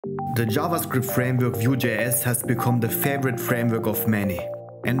The JavaScript framework Vue.js has become the favorite framework of many.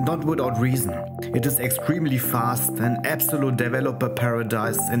 And not without reason. It is extremely fast, an absolute developer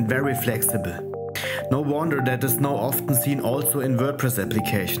paradise and very flexible. No wonder that is now often seen also in WordPress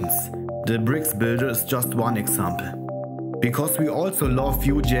applications. The Bricks builder is just one example. Because we also love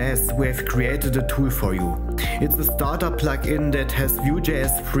Vue.js, we have created a tool for you. It's a starter plugin that has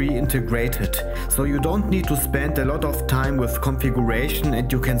Vue.js free integrated, so you don't need to spend a lot of time with configuration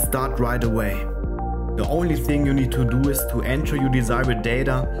and you can start right away. The only thing you need to do is to enter your desired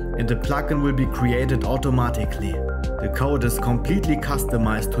data and the plugin will be created automatically. The code is completely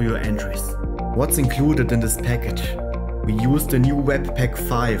customized to your entries. What's included in this package? We use the new Webpack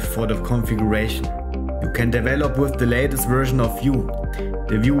 5 for the configuration. You can develop with the latest version of Vue.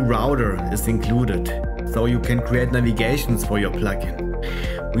 The Vue router is included, so you can create navigations for your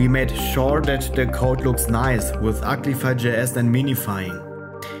plugin. We made sure that the code looks nice with Uglify.js and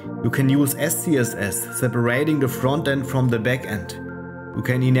minifying. You can use SCSS, separating the front end from the back end. You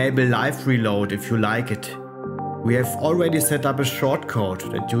can enable live reload if you like it. We have already set up a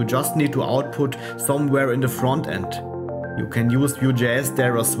shortcode that you just need to output somewhere in the front end. You can use Vue.js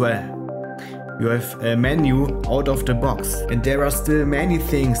there as well. You have a menu out of the box and there are still many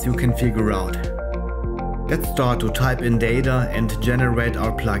things you can figure out. Let's start to type in data and generate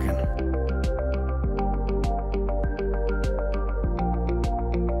our plugin.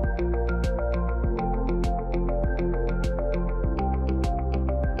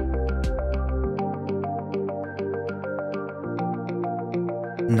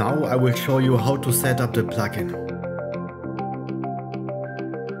 Now I will show you how to set up the plugin.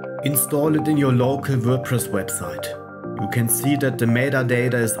 Install it in your local WordPress website. You can see that the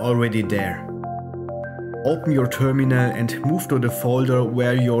metadata is already there. Open your terminal and move to the folder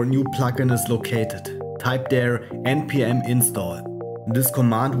where your new plugin is located. Type there npm install. This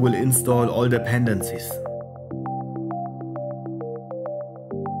command will install all dependencies.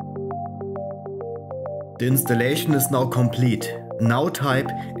 The installation is now complete. Now type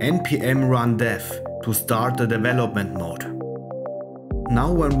npm run dev to start the development mode. Now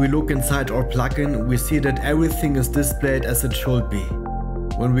when we look inside our plugin, we see that everything is displayed as it should be.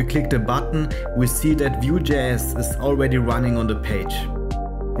 When we click the button, we see that Vue.js is already running on the page.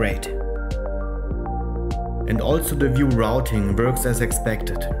 Great. And also the Vue routing works as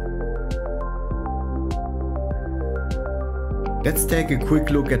expected. Let's take a quick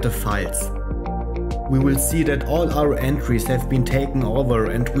look at the files. We will see that all our entries have been taken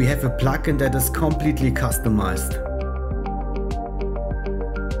over and we have a plugin that is completely customized.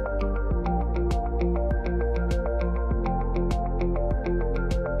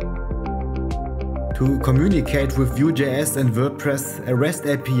 To communicate with Vue.js and WordPress, a REST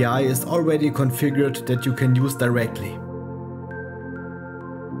API is already configured that you can use directly.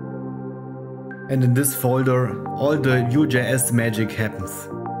 And in this folder, all the Vue.js magic happens.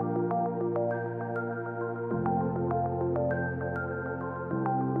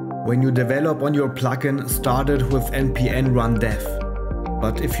 When you develop on your plugin, start it with npm run dev.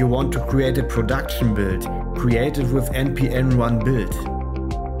 But if you want to create a production build, create it with npm run build.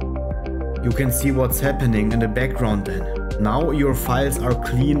 You can see what's happening in the background then. Now your files are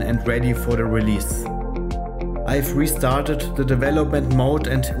clean and ready for the release. I've restarted the development mode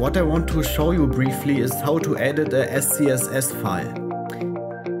and what I want to show you briefly is how to edit a SCSS file.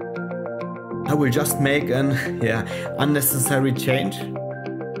 I will just make an unnecessary change.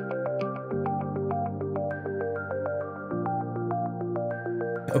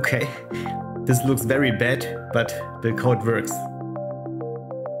 Okay, this looks very bad, but the code works.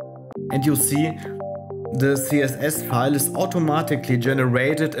 And you see, the CSS file is automatically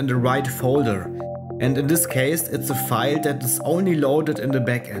generated in the right folder. And in this case, it's a file that is only loaded in the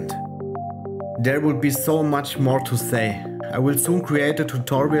backend. There would be so much more to say. I will soon create a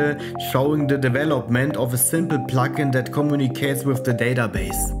tutorial showing the development of a simple plugin that communicates with the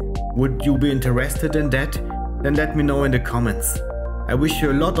database. Would you be interested in that? Then let me know in the comments. I wish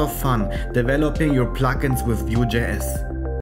you a lot of fun developing your plugins with Vue.js.